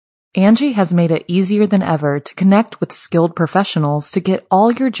Angie has made it easier than ever to connect with skilled professionals to get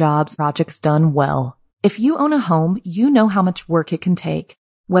all your jobs projects done well. If you own a home, you know how much work it can take,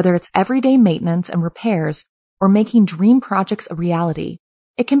 whether it's everyday maintenance and repairs or making dream projects a reality.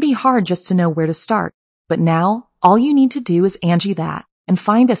 It can be hard just to know where to start, but now all you need to do is Angie that and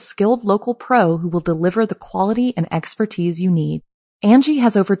find a skilled local pro who will deliver the quality and expertise you need. Angie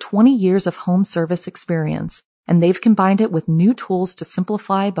has over 20 years of home service experience, and they've combined it with new tools to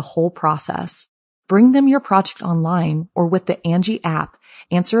simplify the whole process. Bring them your project online or with the Angie app,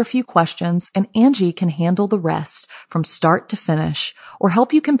 answer a few questions, and Angie can handle the rest from start to finish, or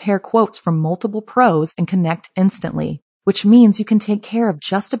help you compare quotes from multiple pros and connect instantly, which means you can take care of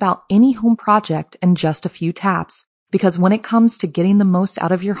just about any home project in just a few taps. Because when it comes to getting the most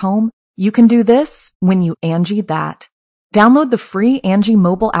out of your home, you can do this when you Angie that. Download the free Angie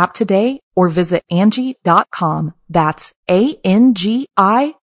mobile app today or visit Angie.com. That's ANGI.com.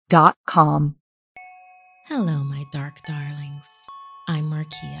 Hello, my dark darlings. I'm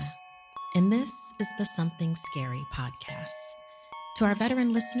Markia, and this is the Something Scary podcast. To our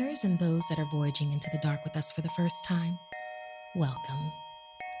veteran listeners and those that are voyaging into the dark with us for the first time, welcome.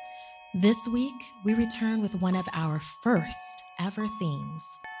 This week, we return with one of our first ever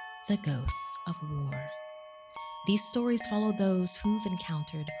themes, the ghosts of war. These stories follow those who've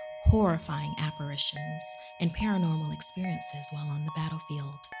encountered horrifying apparitions and paranormal experiences while on the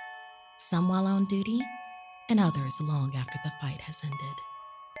battlefield. Some while on duty, and others long after the fight has ended.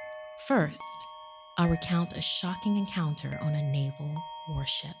 First, I'll recount a shocking encounter on a naval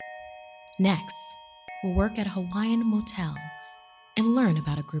warship. Next, we'll work at a Hawaiian motel and learn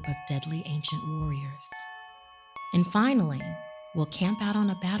about a group of deadly ancient warriors. And finally, we'll camp out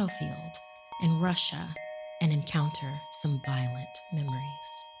on a battlefield in Russia and encounter some violent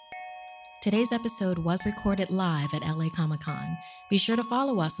memories. Today's episode was recorded live at LA Comic-Con. Be sure to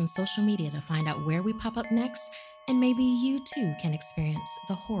follow us on social media to find out where we pop up next, and maybe you too can experience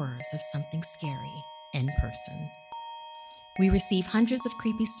the horrors of something scary in person. We receive hundreds of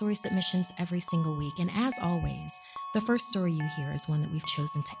creepy story submissions every single week, and as always, the first story you hear is one that we've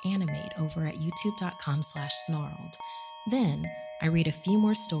chosen to animate over at youtube.com/snarled. Then I read a few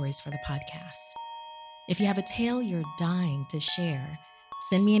more stories for the podcast. If you have a tale you're dying to share,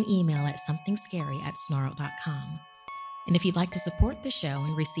 send me an email at somethingscary@snarled.com. And if you'd like to support the show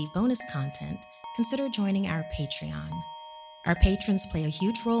and receive bonus content, consider joining our Patreon. Our patrons play a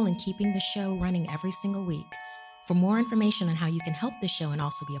huge role in keeping the show running every single week. For more information on how you can help the show and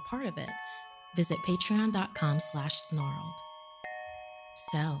also be a part of it, visit patreon.com/snarled.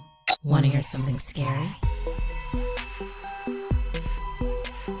 So, want to hear something scary?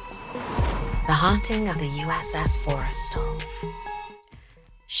 The haunting of the USS Forrestal.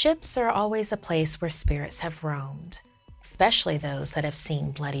 Ships are always a place where spirits have roamed, especially those that have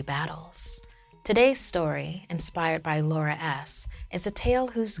seen bloody battles. Today's story, inspired by Laura S., is a tale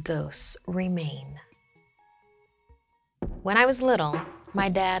whose ghosts remain. When I was little, my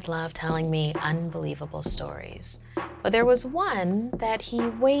dad loved telling me unbelievable stories, but there was one that he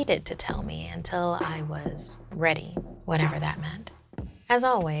waited to tell me until I was ready, whatever that meant. As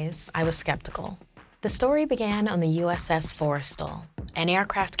always, I was skeptical. The story began on the USS Forrestal, an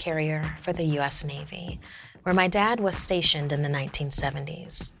aircraft carrier for the U.S. Navy, where my dad was stationed in the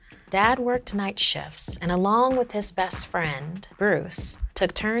 1970s. Dad worked night shifts, and along with his best friend, Bruce,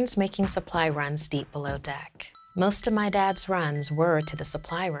 took turns making supply runs deep below deck. Most of my dad's runs were to the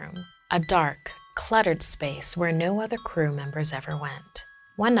supply room, a dark, cluttered space where no other crew members ever went.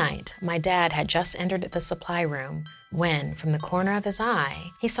 One night, my dad had just entered the supply room when, from the corner of his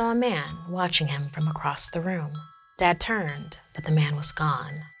eye, he saw a man watching him from across the room. Dad turned, but the man was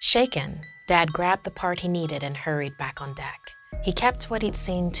gone. Shaken, Dad grabbed the part he needed and hurried back on deck. He kept what he'd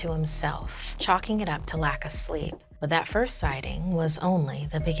seen to himself, chalking it up to lack of sleep. But that first sighting was only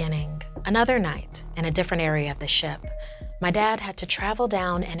the beginning. Another night, in a different area of the ship, my dad had to travel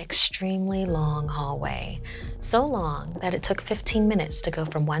down an extremely long hallway, so long that it took 15 minutes to go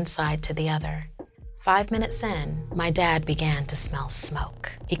from one side to the other. 5 minutes in, my dad began to smell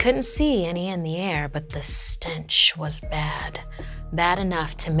smoke. He couldn't see any in the air, but the stench was bad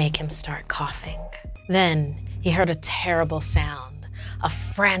enough to make him start coughing. Then he heard a terrible sound. A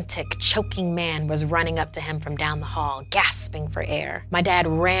frantic, choking man was running up to him from down the hall, gasping for air. My dad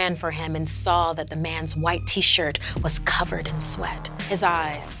ran for him and saw that the man's white t-shirt was covered in sweat, his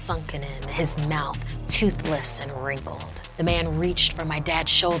eyes sunken in, his mouth toothless and wrinkled. The man reached for my dad's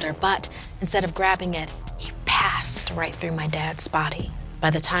shoulder, but instead of grabbing it, he passed right through my dad's body.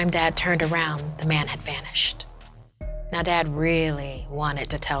 By the time Dad turned around, the man had vanished. Now, Dad really wanted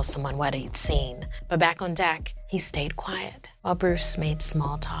to tell someone what he'd seen, but back on deck, he stayed quiet. while Bruce made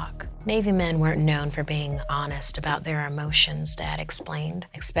small talk. Navy men weren't known for being honest about their emotions, Dad explained,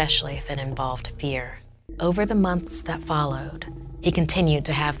 especially if it involved fear. Over the months that followed, he continued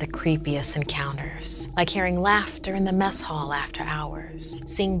to have the creepiest encounters, like hearing laughter in the mess hall after hours,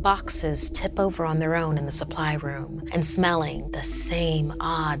 seeing boxes tip over on their own in the supply room, and smelling the same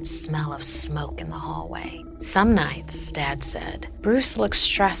odd smell of smoke in the hallway. Some nights, Dad said, Bruce looked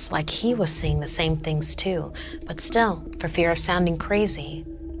stressed like he was seeing the same things too, but still, for fear of sounding crazy,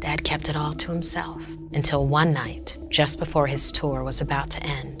 Dad kept it all to himself. Until one night, just before his tour was about to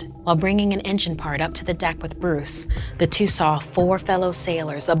end, while bringing an engine part up to the deck with Bruce, the two saw 4 fellow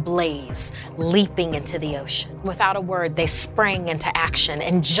sailors ablaze, leaping into the ocean. Without a word, they sprang into action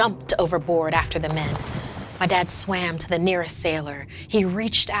and jumped overboard after the men. My dad swam to the nearest sailor. He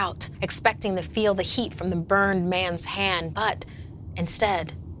reached out, expecting to feel the heat from the burned man's hand, but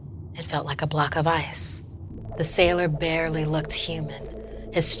instead, it felt like a block of ice. The sailor barely looked human.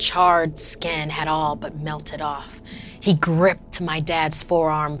 His charred skin had all but melted off. He gripped my dad's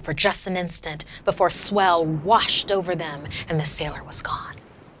forearm for just an instant before swell washed over them and the sailor was gone.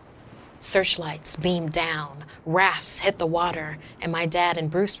 Searchlights beamed down, rafts hit the water, and my dad and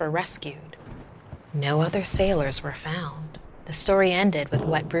Bruce were rescued. No other sailors were found. The story ended with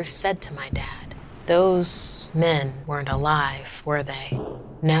what Bruce said to my dad. Those men weren't alive, were they?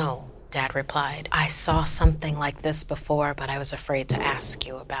 No. Dad replied. I saw something like this before, but I was afraid to ask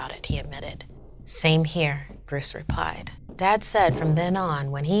you about it, he admitted. Same here, Bruce replied. Dad said from then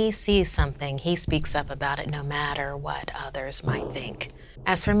on, when he sees something, he speaks up about it no matter what others might think.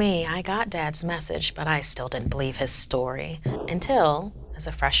 As for me, I got Dad's message, but I still didn't believe his story. Until, as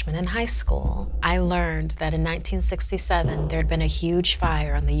a freshman in high school, I learned that in 1967, there'd been a huge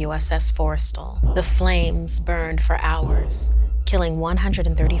fire on the USS Forrestal. The flames burned for hours, killing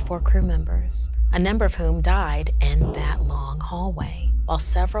 134 crew members, a number of whom died in that long hallway, while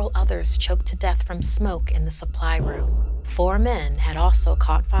several others choked to death from smoke in the supply room. 4 men had also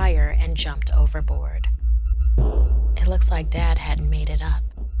caught fire and jumped overboard. It looks like Dad hadn't made it up,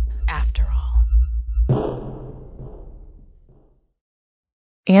 after all.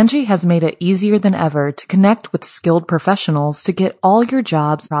 Angie has made it easier than ever to connect with skilled professionals to get all your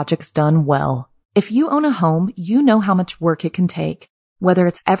jobs projects done well. If you own a home, you know how much work it can take, whether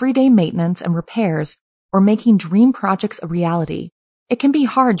it's everyday maintenance and repairs or making dream projects a reality. It can be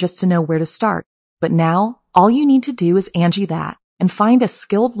hard just to know where to start, but now all you need to do is Angie that and find a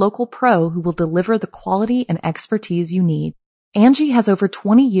skilled local pro who will deliver the quality and expertise you need. Angie has over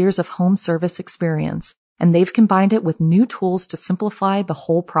 20 years of home service experience, and they've combined it with new tools to simplify the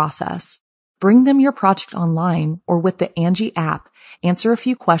whole process. Bring them your project online or with the Angie app, answer a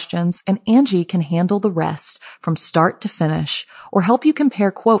few questions, and Angie can handle the rest from start to finish or help you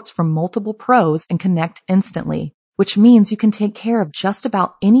compare quotes from multiple pros and connect instantly, which means you can take care of just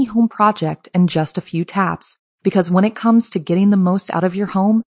about any home project in just a few taps. Because when it comes to getting the most out of your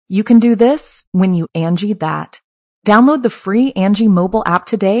home, you can do this when you Angie that. Download the free Angie mobile app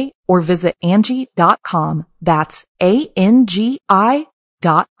today or visit Angie.com. That's ANGI.com.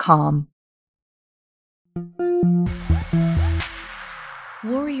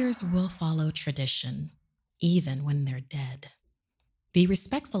 Warriors will follow tradition, even when they're dead. Be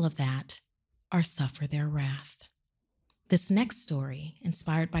respectful of that, or suffer their wrath. This next story,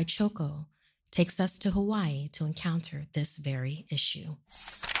 inspired by Choco, takes us to Hawaii to encounter this very issue.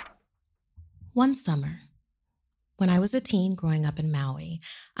 One summer, when I was a teen growing up in Maui,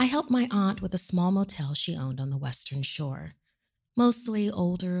 I helped my aunt with a small motel she owned on the western shore. Mostly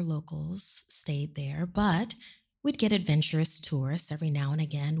older locals stayed there, but we'd get adventurous tourists every now and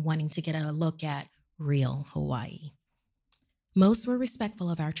again wanting to get a look at real Hawaii. Most were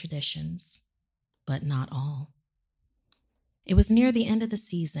respectful of our traditions, but not all. It was near the end of the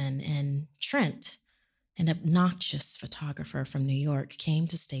season, and Trent, an obnoxious photographer from New York, came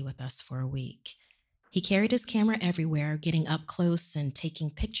to stay with us for a week. He carried his camera everywhere, getting up close and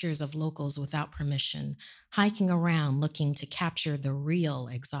taking pictures of locals without permission, hiking around looking to capture the real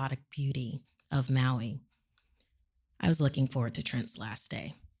exotic beauty of Maui. I was looking forward to Trent's last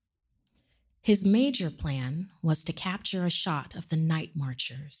day. His major plan was to capture a shot of the night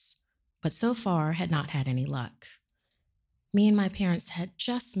marchers, but so far had not had any luck. Me and my parents had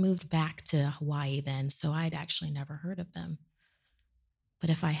just moved back to Hawaii then, so I'd actually never heard of them. But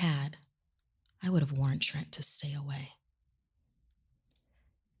if I had, I would have warned Trent to stay away.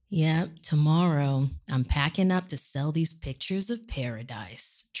 Yep, tomorrow I'm packing up to sell these pictures of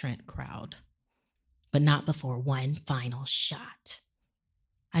paradise, Trent growled. But not before one final shot.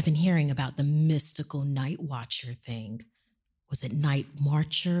 I've been hearing about the mystical night watcher thing. Was it night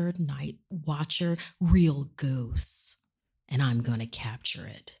marcher, night watcher, real ghosts? and I'm going to capture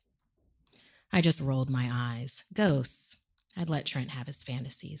it. I just rolled my eyes. Ghosts. I'd let Trent have his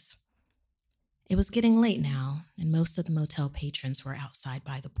fantasies. It was getting late now, and most of the motel patrons were outside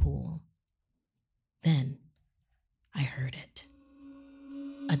by the pool. Then I heard it.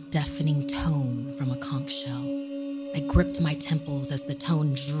 A deafening tone from a conch shell. I gripped my temples as the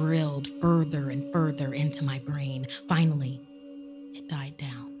tone drilled further and further into my brain. Finally, it died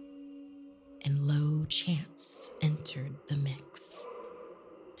down, and low chants entered the mix.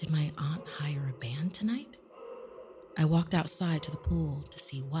 Did my aunt hire a band tonight? I walked outside to the pool to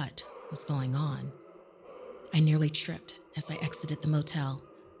see what was going on. I nearly tripped as I exited the motel.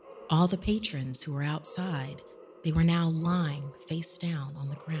 All the patrons who were outside, they were now lying face down on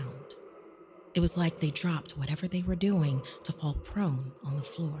the ground. It was like they dropped whatever they were doing to fall prone on the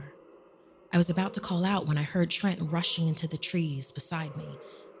floor. I was about to call out when I heard Trent rushing into the trees beside me.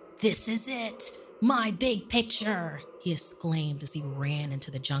 "This is it! My big picture!" he exclaimed as he ran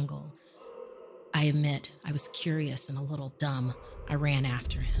into the jungle. I admit I was curious and a little dumb. I ran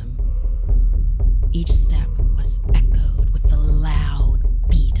after him. Each step was echoed with the loud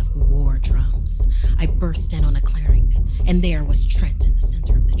beat of war drums. I burst in on a clearing, and there was Trent in the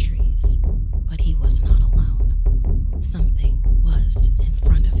center of the trees. But he was not alone. Something was in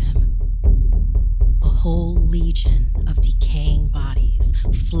front of him. A whole legion of decaying bodies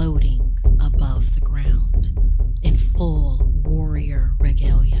floating above the ground in full warrior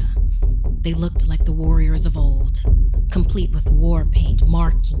regalia. They looked like the warriors of old, complete with war paint,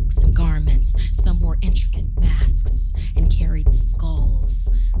 markings, and garments. Some wore intricate masks and carried skulls.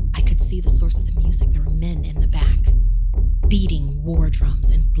 I could see the source of the music. There were men in the back, beating war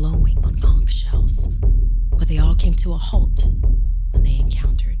drums and blowing on conch shells. But they all came to a halt when they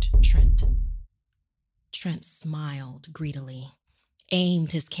encountered Trent. Trent smiled greedily,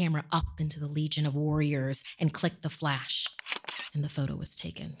 aimed his camera up into the legion of warriors, and clicked the flash, and the photo was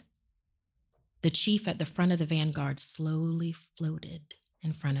taken. The chief at the front of the vanguard slowly floated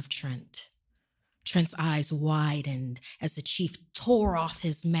in front of Trent. Trent's eyes widened as the chief tore off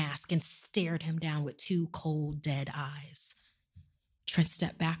his mask and stared him down with two cold, dead eyes. Trent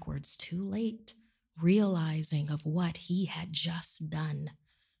stepped backwards, too late, realizing of what he had just done.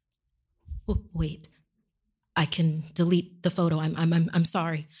 Wait, I can delete the photo. I'm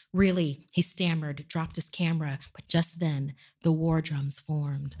sorry. Really, he stammered, dropped his camera, but just then the war drums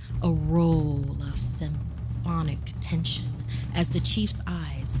formed, a roll of symphonic tension as the chief's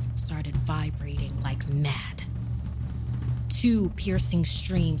eyes started vibrating like mad. Two piercing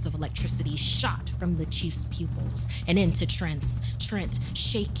streams of electricity shot from the chief's pupils and into Trent's. Trent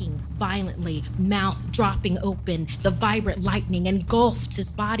shaking violently, mouth dropping open. The vibrant lightning engulfed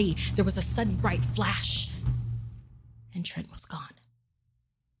his body. There was a sudden bright flash, and Trent was gone.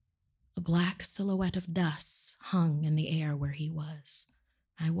 A black silhouette of dust hung in the air where he was.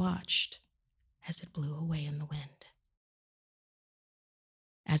 I watched as it blew away in the wind.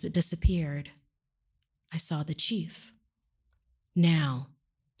 As it disappeared, I saw the chief, now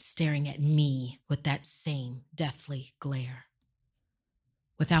staring at me with that same deathly glare.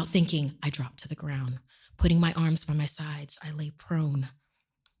 Without thinking, I dropped to the ground. Putting my arms by my sides, I lay prone.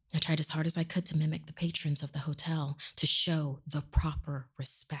 I tried as hard as I could to mimic the patrons of the hotel, to show the proper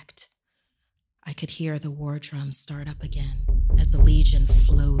respect. I could hear the war drums start up again as the legion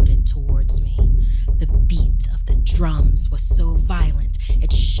floated towards me. The beat of the drums was so violent,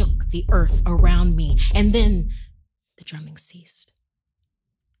 it shook the earth around me, and then the drumming ceased.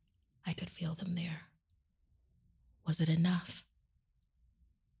 I could feel them there. Was it enough?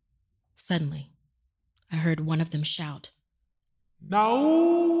 Suddenly, I heard one of them shout,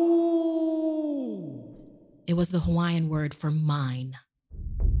 "No!" It was the Hawaiian word for mine.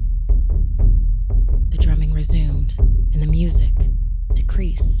 The drumming resumed, and the music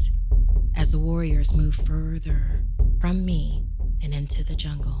decreased as the warriors moved further from me and into the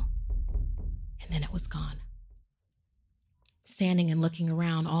jungle. And then it was gone. Standing and looking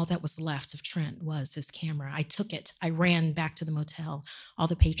around, all that was left of Trent was his camera. I took it. I ran back to the motel. All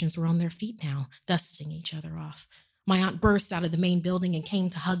the patrons were on their feet now, dusting each other off. My aunt burst out of the main building and came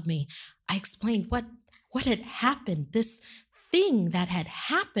to hug me. I explained what had happened, this thing that had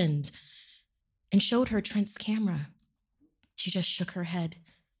happened, and showed her Trent's camera. She just shook her head.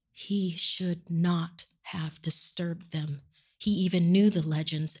 He should not have disturbed them. He even knew the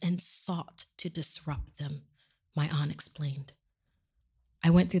legends and sought to disrupt them, my aunt explained. I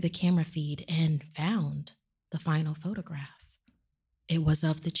went through the camera feed and found the final photograph. It was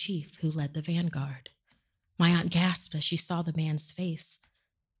of the chief who led the vanguard. My aunt gasped as she saw the man's face.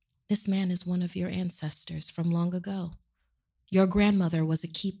 "This man is one of your ancestors from long ago. Your grandmother was a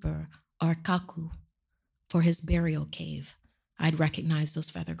keeper, or kaku, for his burial cave. I'd recognize those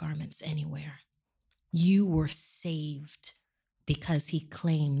feather garments anywhere. You were saved because he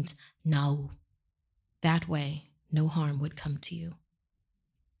claimed Nau. That way, no harm would come to you.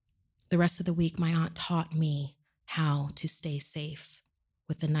 The rest of the week, my aunt taught me how to stay safe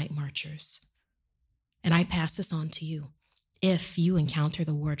with the night marchers. And I pass this on to you. If you encounter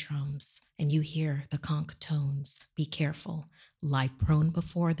the war drums and you hear the conch tones, be careful. Lie prone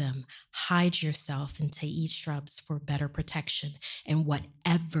before them. Hide yourself in Te'i shrubs for better protection. And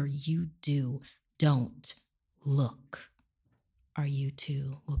whatever you do, don't look, or you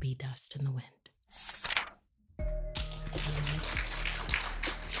too will be dust in the wind.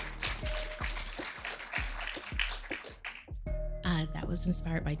 That was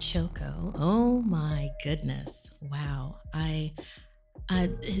inspired by Choco. Oh my goodness. Wow.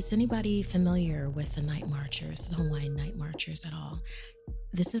 Is anybody familiar with the night marchers, the Hawaiian night marchers at all?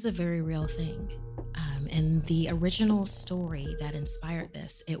 This is a very real thing. And the original story that inspired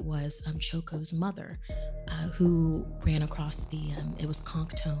this, it was Choco's mother who ran across it was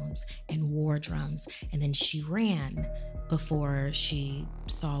conch tones and war drums. And then she ran before she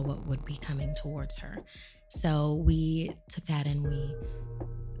saw what would be coming towards her. So we took that and we,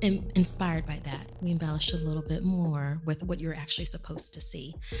 inspired by that, we embellished a little bit more with what you're actually supposed to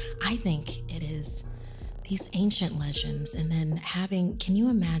see. I think it is these ancient legends, and then can you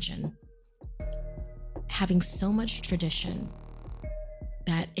imagine having so much tradition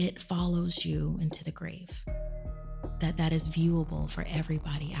that it follows you into the grave, that is viewable for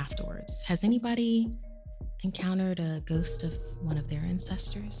everybody afterwards. Has anybody encountered a ghost of one of their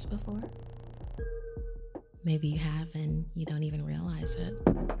ancestors before? Maybe you have and you don't even realize it.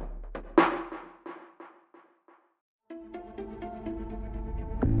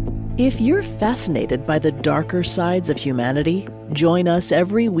 If you're fascinated by the darker sides of humanity, join us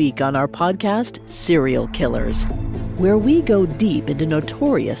every week on our podcast, Serial Killers, where we go deep into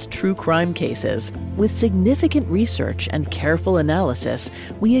notorious true crime cases. With significant research and careful analysis,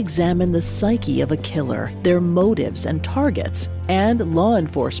 we examine the psyche of a killer, their motives and targets, and law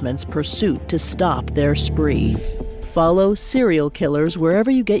enforcement's pursuit to stop their spree. Follow Serial Killers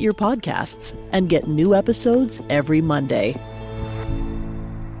wherever you get your podcasts and get new episodes every Monday.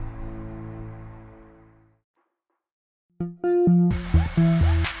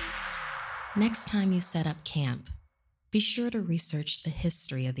 Next time you set up camp, be sure to research the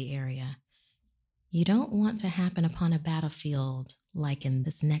history of the area. You don't want to happen upon a battlefield like in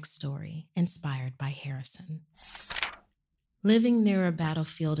this next story, inspired by Harrison. Living near a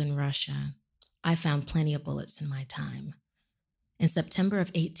battlefield in Russia, I found plenty of bullets in my time. In September of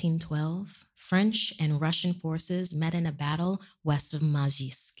 1812, French and Russian forces met in a battle west of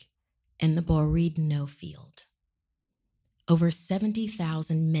Mazhsk in the Borodino field. Over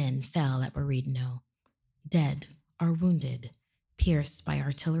 70,000 men fell at Borodino, dead or wounded, pierced by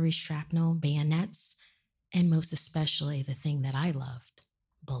artillery shrapnel, bayonets, and most especially the thing that I loved,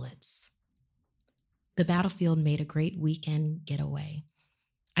 bullets. The battlefield made a great weekend getaway.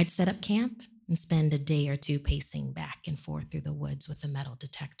 I'd set up camp and spend a day or two pacing back and forth through the woods with a metal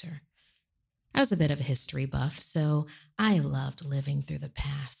detector. I was a bit of a history buff, so I loved living through the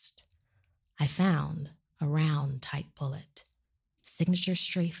past. I found a round, tight bullet, signature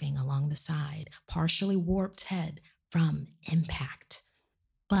strafing along the side, partially warped head from impact,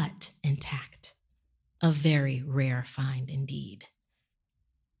 but intact. A very rare find indeed.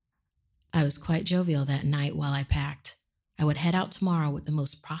 I was quite jovial that night while I packed. I would head out tomorrow with the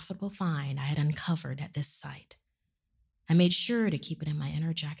most profitable find I had uncovered at this site. I made sure to keep it in my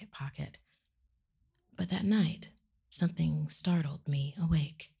inner jacket pocket. But that night, something startled me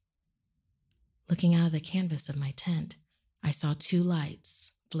awake. Looking out of the canvas of my tent, I saw two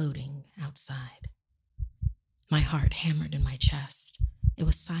lights floating outside. My heart hammered in my chest. It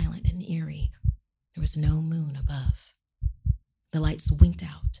was silent and eerie. There was no moon above. The lights winked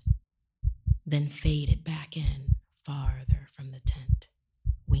out, then faded back in farther from the tent.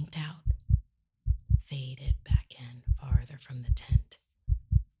 Winked out, faded back in farther from the tent.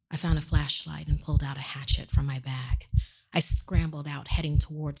 I found a flashlight and pulled out a hatchet from my bag. I scrambled out, heading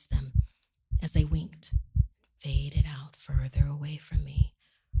towards them. As they winked, faded out further away from me.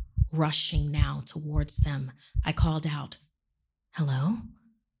 Rushing now towards them, I called out, "Hello?"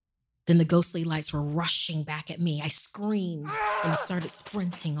 Then the ghostly lights were rushing back at me. I screamed and started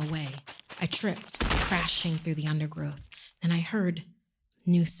sprinting away. I tripped, crashing through the undergrowth, and I heard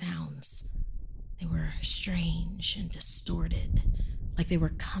new sounds. They were strange and distorted, like they were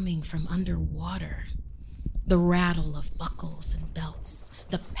coming from underwater. The rattle of buckles and belts,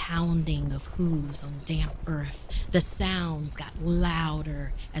 the pounding of hooves on damp earth. The sounds got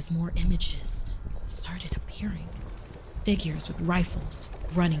louder as more images started appearing. Figures with rifles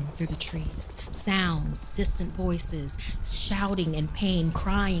running through the trees. Sounds, distant voices, shouting in pain,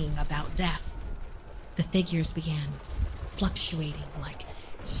 crying about death. The figures began fluctuating like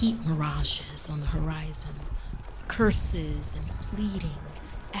heat mirages on the horizon. Curses and pleading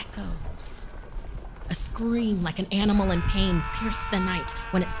echoes. A scream like an animal in pain pierced the night.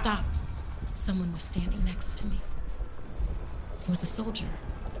 When it stopped, someone was standing next to me. It was a soldier,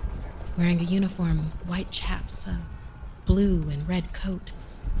 wearing a uniform, white chaps, a blue and red coat.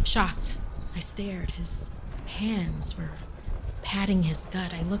 Shocked, I stared. His hands were patting his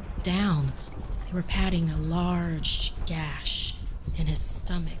gut. I looked down. They were patting a large gash in his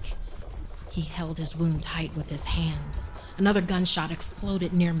stomach. He held his wound tight with his hands. Another gunshot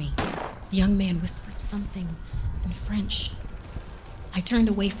exploded near me. The young man whispered something in French. I turned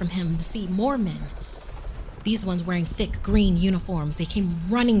away from him to see more men. These ones wearing thick green uniforms. They came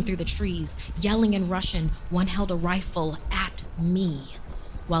running through the trees, yelling in Russian. One held a rifle at me,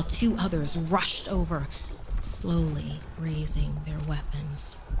 while two others rushed over, slowly raising their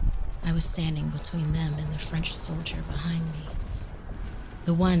weapons. I was standing between them and the French soldier behind me.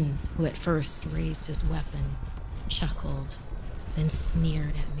 The one who at first raised his weapon chuckled, then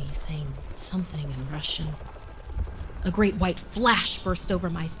sneered at me, saying something in Russian. A great white flash burst over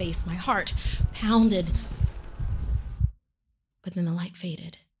my face. My heart pounded. But then the light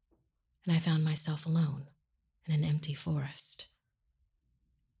faded, and I found myself alone in an empty forest.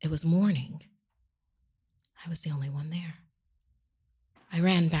 It was morning. I was the only one there. I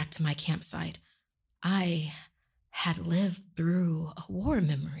ran back to my campsite. I had lived through a war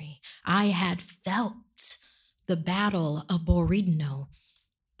memory. I had felt the Battle of Borodino.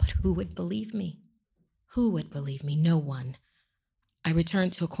 But who would believe me? Who would believe me? No one. I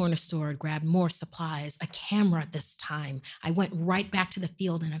returned to a corner store, grabbed more supplies, a camera this time. I went right back to the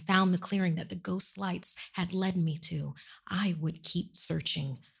field and I found the clearing that the ghost lights had led me to. I would keep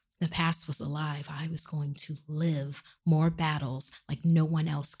searching. The past was alive. I was going to live more battles like no one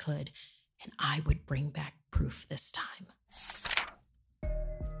else could, and I would bring back proof this time.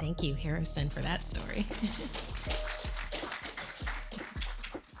 Thank you, Harrison, for that story.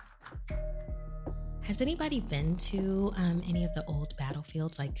 Has anybody been to any of the old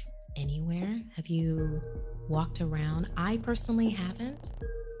battlefields, like anywhere? Have you walked around? I personally haven't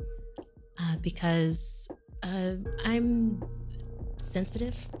because I'm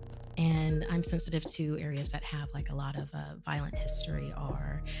sensitive, and I'm sensitive to areas that have like a lot of violent history,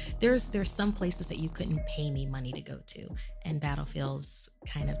 or there's some places that you couldn't pay me money to go to, and battlefields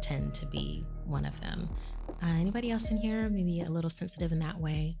kind of tend to be one of them. Anybody else in here maybe a little sensitive in that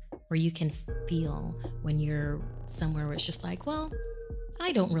way, where you can feel when you're somewhere where it's just like, well,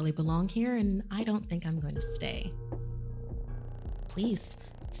 I don't really belong here and I don't think I'm going to stay? Please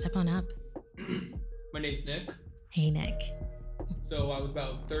step on up. My name's Nick. Hey, Nick. So I was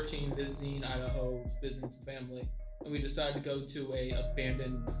about 13, visiting Idaho, visiting some family, and we decided to go to a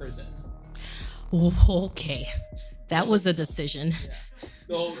abandoned prison. Okay, that was a decision. Yeah.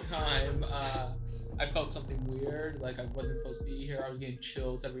 The whole time, I felt something weird, like I wasn't supposed to be here. I was getting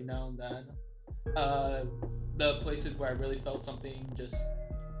chills every now and then. The places where I really felt something, just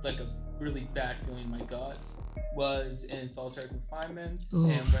like a really bad feeling in my gut, was in solitary confinement.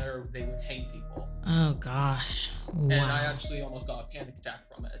 Oof. And where they would hang people. Oh gosh. Wow. And I actually almost got a panic attack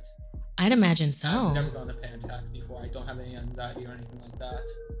from it. I'd imagine so. I've never gotten a panic attack before. I don't have any anxiety or anything like that.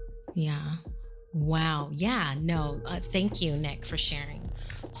 Yeah. Wow. Yeah, no. Thank you, Nick, for sharing.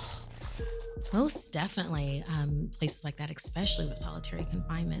 Most definitely, places like that, especially with solitary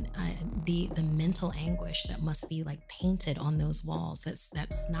confinement, the mental anguish that must be like painted on those walls,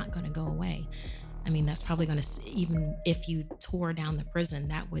 that's not going to go away. I mean, that's probably going to, even if you tore down the prison,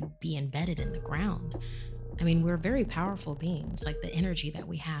 that would be embedded in the ground. I mean, we're very powerful beings, like the energy that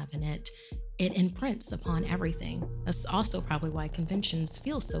we have, and it imprints upon everything. That's also probably why conventions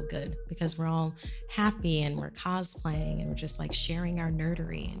feel so good, because we're all happy and we're cosplaying and we're just like sharing our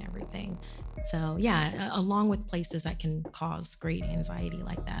nerdery and everything. So yeah, along with places that can cause great anxiety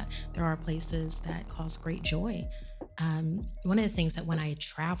like that, there are places that cause great joy. One of the things that when I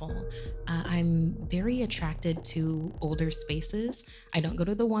travel, I'm very attracted to older spaces. I don't go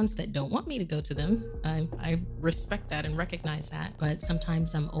to the ones that don't want me to go to them. I respect that and recognize that. But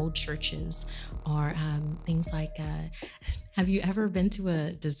sometimes old churches or things like, have you ever been to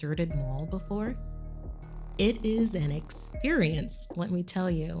a deserted mall before? It is an experience, let me tell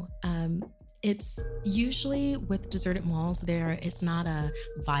you. It's usually with deserted malls, it's not a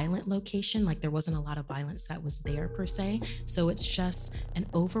violent location, like there wasn't a lot of violence that was there per se. So it's just an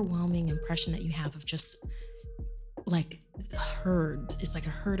overwhelming impression that you have of just like a herd. It's like a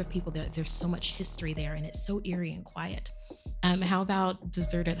herd of people. There's so much history there, and it's so eerie and quiet. How about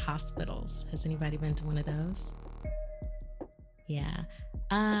deserted hospitals? Has anybody been to one of those? Yeah.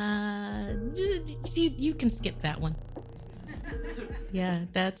 You can skip that one. Yeah,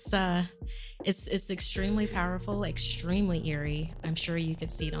 that's it's extremely powerful, extremely eerie. I'm sure you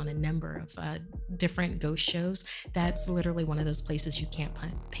could see it on a number of different ghost shows. That's literally one of those places you can't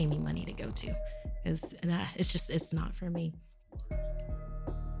pay me money to go to. It's not for me.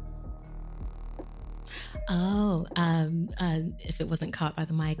 Oh, if it wasn't caught by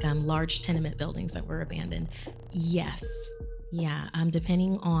the mic, large tenement buildings that were abandoned. Yes. Yeah,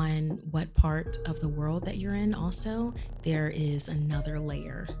 depending on what part of the world that you're in also, there is another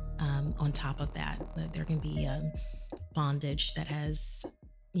layer on top of that. But there can be bondage that has,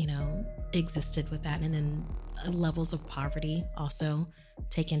 existed with that. And then levels of poverty also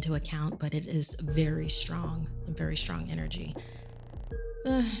take into account, but it is very strong energy.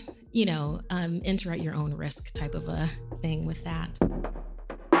 Enter at your own risk type of a thing with that.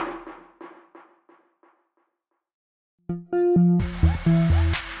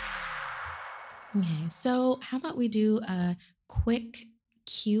 Okay, so how about we do a quick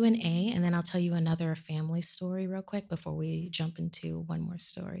Q&A, and then I'll tell you another family story real quick before we jump into one more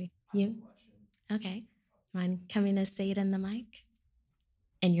story. You? Okay. Mind coming to say it in the mic?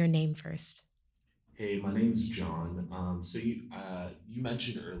 And your name first. Hey, my name's John. So you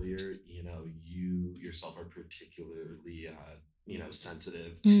mentioned earlier, you yourself are particularly,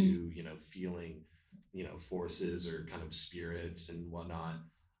 sensitive to, feeling, forces or kind of spirits and whatnot.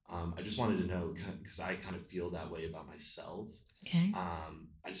 I just wanted to know, because I kind of feel that way about myself. Okay.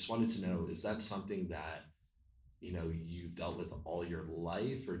 I just wanted to know, is that something that, you've dealt with all your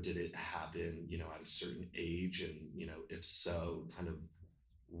life, or did it happen, at a certain age? And, if so, kind of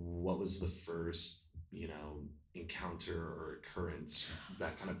what was the first, encounter or occurrence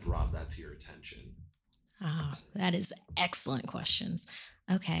that kind of brought that to your attention? That is excellent questions.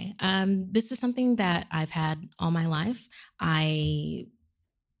 Okay. This is something that I've had all my life. I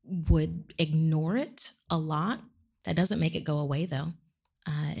would ignore it a lot. That doesn't make it go away, though.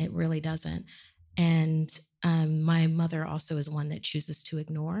 It really doesn't. And my mother also is one that chooses to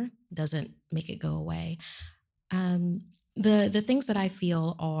ignore, doesn't make it go away. The things that I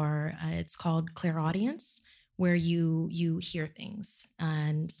feel are, it's called clairaudience, where you hear things.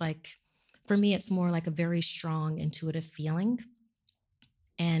 And it's like, for me, it's more like a very strong intuitive feeling.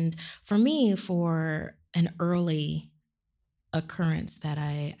 And for me, for an early occurrence that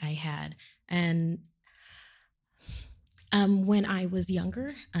I had, and when I was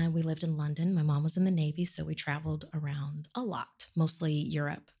younger, we lived in London. My mom was in the Navy, so we traveled around a lot, mostly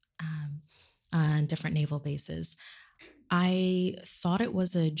Europe, on different naval bases. I thought it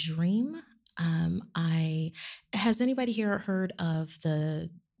was a dream. Has anybody here heard of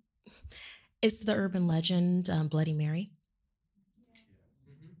it's the urban legend, Bloody Mary?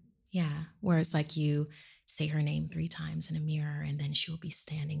 Yeah, where it's like you say her name 3 times in a mirror and then she will be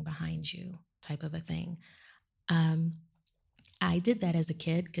standing behind you, type of a thing. I did that as a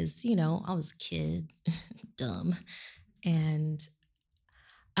kid because, I was a kid, dumb, and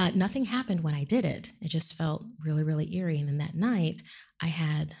nothing happened when I did it. It just felt really, really eerie. And then that night, I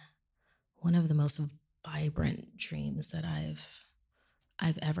had one of the most vibrant dreams that I've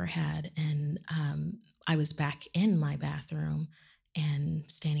ever had. And I was back in my bathroom, and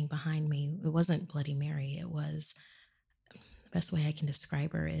standing behind me, it wasn't Bloody Mary. It was, the best way I can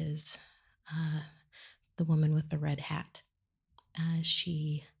describe her is the woman with the red hat.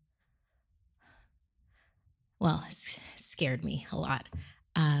 She scared me a lot.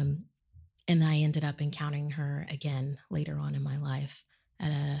 And I ended up encountering her again later on in my life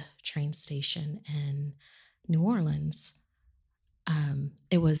at a train station in New Orleans.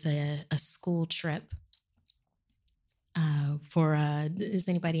 It was a school trip is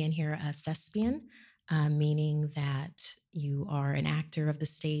anybody in here a thespian? Meaning that you are an actor of the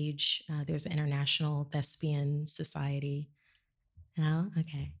stage. There's an International Thespian Society. No?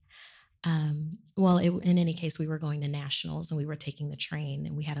 Okay. In any case, we were going to nationals and we were taking the train,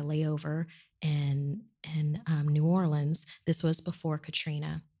 and we had a layover in New Orleans. This was before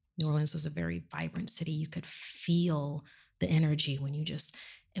Katrina. New Orleans was a very vibrant city. You could feel the energy when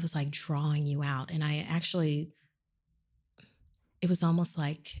it was like drawing you out. And it was almost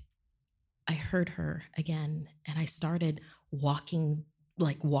like I heard her again, and I started walking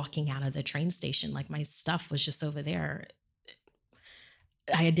out of the train station. Like my stuff was just over there.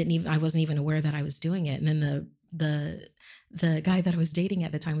 I wasn't even aware that I was doing it. And then the guy that I was dating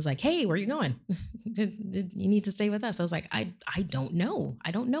at the time was like, "Hey, where are you going? Did you need to stay with us?" I was like, I don't know.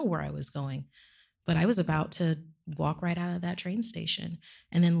 I don't know where I was going, but I was about to walk right out of that train station.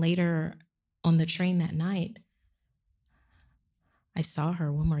 And then later on the train that night, I saw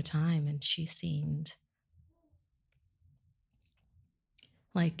her one more time, and she seemed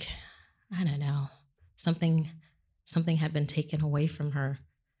like, I don't know, something had been taken away from her.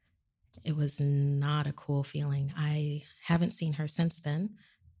 It was not a cool feeling. I haven't seen her since then,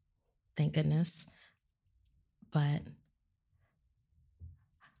 thank goodness. But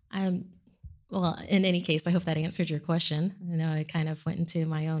well, in any case, I hope that answered your question. I know I kind of went into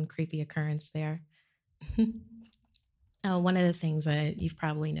my own creepy occurrence there. One of the things you've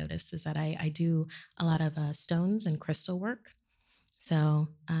probably noticed is that I do a lot of stones and crystal work. So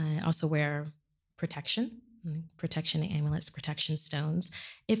I also wear protection amulets, protection stones.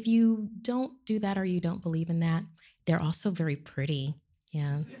 If you don't do that or you don't believe in that, they're also very pretty.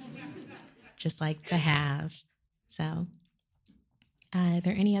 Yeah. Just like to have. So are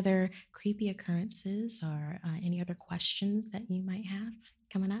there any other creepy occurrences or any other questions that you might have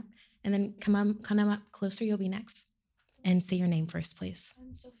coming up? And then come up closer, you'll be next. And say your name first, please.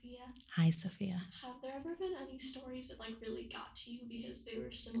 I'm Sophia. Hi, Sophia. Have there ever been any stories that like really got to you because they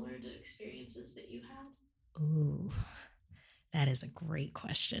were similar to experiences that you had? Ooh, that is a great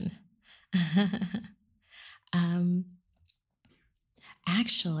question.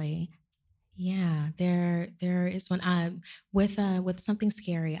 Actually, yeah, there is one. With Something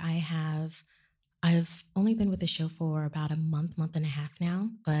Scary, I've only been with the show for about a month and a half now,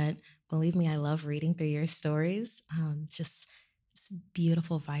 but believe me, I love reading through your stories. Just it's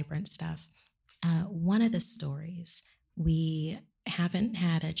beautiful, vibrant stuff. One of the stories, we haven't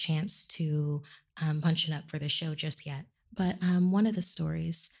had a chance to punch it up for the show just yet, but one of the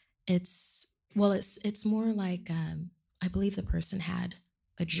stories, it's more like I believe the person had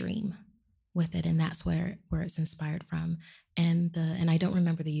a dream with it, and that's where it's inspired from. And I don't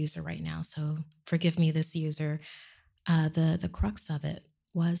remember the user right now, so forgive me, this user. The crux of it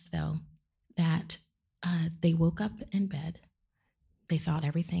was, though, that they woke up in bed. They thought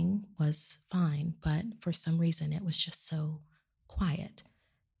everything was fine, but for some reason it was just so quiet.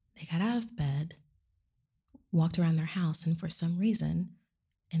 They got out of bed, walked around their house, and for some reason,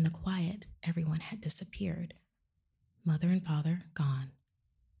 in the quiet, everyone had disappeared. Mother and father gone.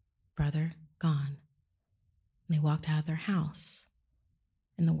 Brother gone. And they walked out of their house,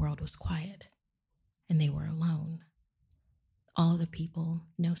 and the world was quiet, and they were alone. All the people,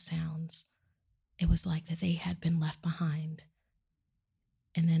 no sounds. It was like that they had been left behind.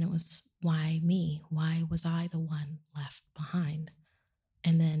 And then it was, why me? Why was I the one left behind?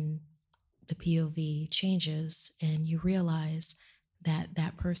 And then the POV changes, and you realize that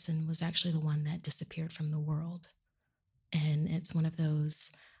that person was actually the one that disappeared from the world. And it's one of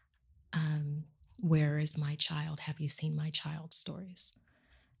those, where is my child? Have you seen my child stories?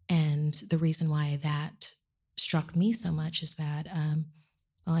 And the reason why that struck me so much is that,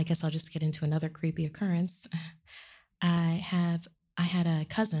 well, I guess I'll just get into another creepy occurrence. I had a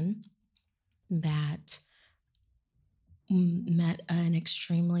cousin that met an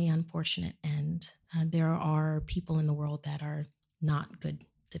extremely unfortunate end. There are people in the world that are not good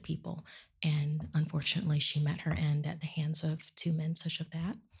to people. And unfortunately, she met her end at the hands of two men such as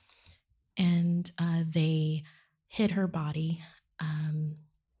that. And they hid her body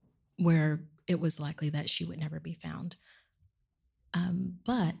where it was likely that she would never be found.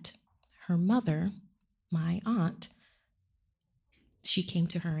 But her mother, my aunt, she came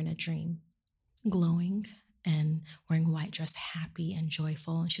to her in a dream, glowing and wearing a white dress, happy and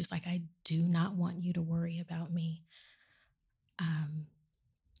joyful. And she was like, I do not want you to worry about me.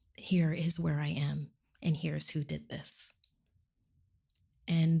 Here is where I am, and here's who did this.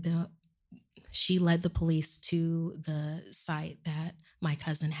 And she led the police to the site that my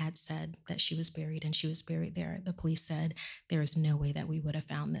cousin had said that she was buried, and she was buried there. The police said there is no way that we would have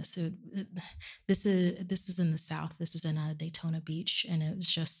found this. This is in the South. This is in Daytona Beach, and it was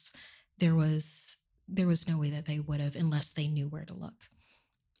just there was no way that they would have unless they knew where to look.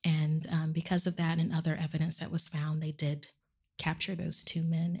 And because of that and other evidence that was found, they did capture those two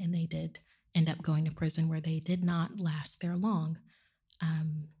men, and they did end up going to prison where they did not last there long.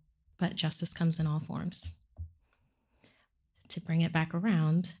 But justice comes in all forms. To bring it back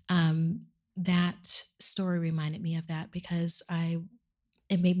around, that story reminded me of that because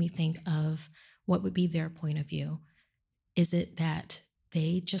it made me think of what would be their point of view. Is it that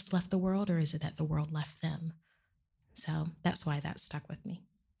they just left the world, or is it that the world left them? So that's why that stuck with me.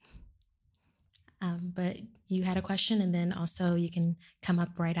 But you had a question, and then also you can come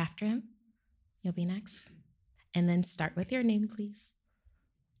up right after him. You'll be next. And then start with your name, please.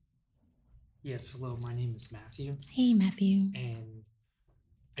 Yes, hello, my name is Matthew. Hey, Matthew. And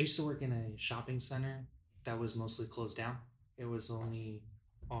I used to work in a shopping center, that was mostly closed down. It was only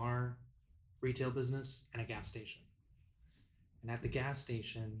our retail business and a gas station. And at the gas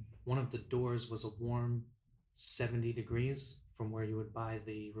station, one of the doors was a warm 70 degrees from where you would buy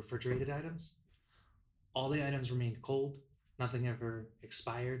the refrigerated items. All the items remained cold, nothing ever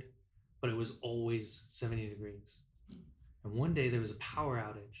expired, but it was always 70 degrees. And one day there was a power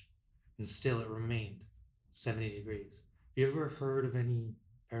outage, and still it remained 70 degrees. Have you ever heard of any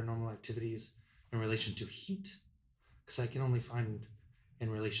paranormal activities in relation to heat? Because I can only find in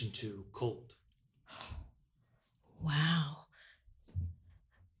relation to cold. Wow.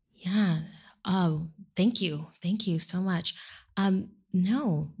 Yeah. Oh, thank you. Thank you so much.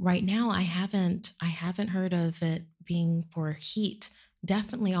 No, right now I haven't heard of it being for heat.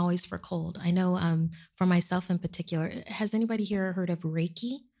 Definitely always for cold. I know for myself in particular, has anybody here heard of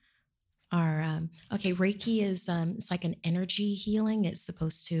Reiki? Or okay, Reiki is it's like an energy healing. It's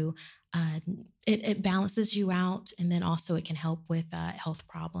supposed to it balances you out, and then also it can help with health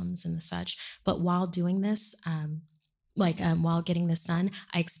problems and the such. But while doing this, while getting this done,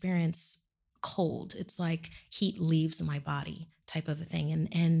 I experience cold. It's like heat leaves my body type of a thing.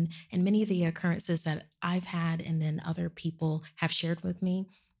 And many of the occurrences that I've had and then other people have shared with me,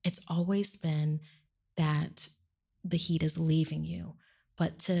 it's always been that the heat is leaving you.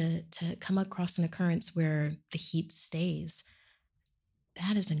 But to come across an occurrence where the heat stays,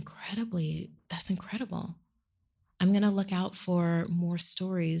 that's incredible. I'm going to look out for more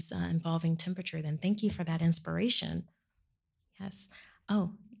stories involving temperature then. Thank you for that inspiration. Yes.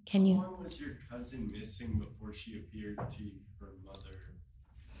 Oh, can you? How long was your cousin missing before she appeared to her mother?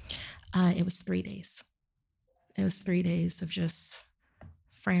 It was 3 days. It was 3 days of just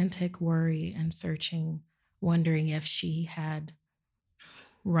frantic worry and searching, wondering if she had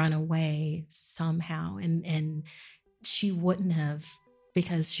run away somehow. And she wouldn't have,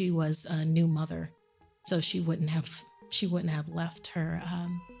 because she was a new mother. So she wouldn't have left her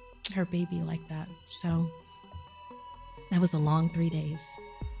baby like that. So that was a long 3 days.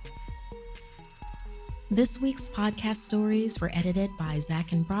 This week's podcast stories were edited by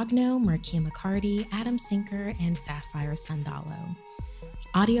Zach and Brogno, Markia McCarty, Adam Sinker, and Sapphire Sandalo.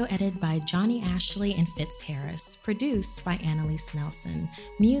 Audio edited by Johnny Ashley and Fitz Harris. Produced by Annalise Nelson.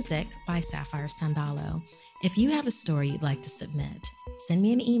 Music by Sapphire Sandalo. If you have a story you'd like to submit, send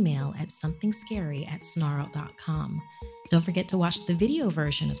me an email at somethingscary@snarled.com. Don't forget to watch the video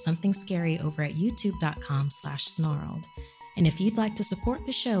version of Something Scary over at youtube.com/snarled. And if you'd like to support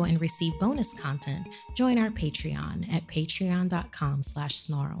the show and receive bonus content, join our Patreon at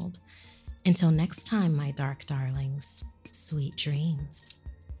patreon.com/snarled. Until next time, my dark darlings, sweet dreams.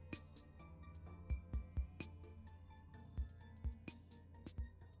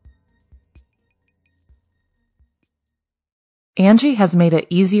 Angie has made it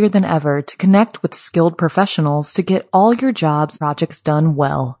easier than ever to connect with skilled professionals to get all your jobs projects done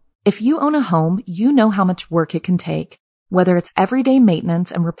well. If you own a home, you know how much work it can take, whether it's everyday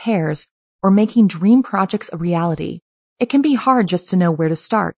maintenance and repairs or making dream projects a reality. It can be hard just to know where to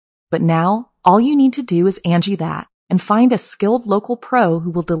start, but now all you need to do is Angie that and find a skilled local pro who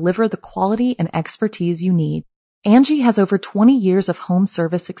will deliver the quality and expertise you need. Angie has over 20 years of home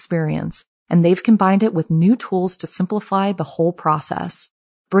service experience, and they've combined it with new tools to simplify the whole process.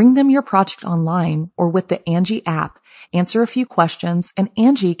 Bring them your project online or with the Angie app, answer a few questions, and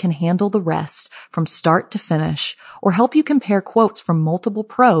Angie can handle the rest from start to finish, or help you compare quotes from multiple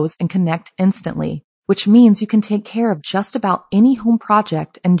pros and connect instantly, which means you can take care of just about any home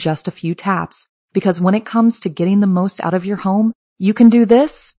project in just a few taps. Because when it comes to getting the most out of your home, you can do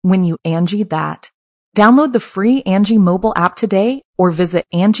this when you Angie that. Download the free Angie mobile app today or visit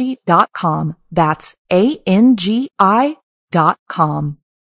Angie.com. That's ANGI.com.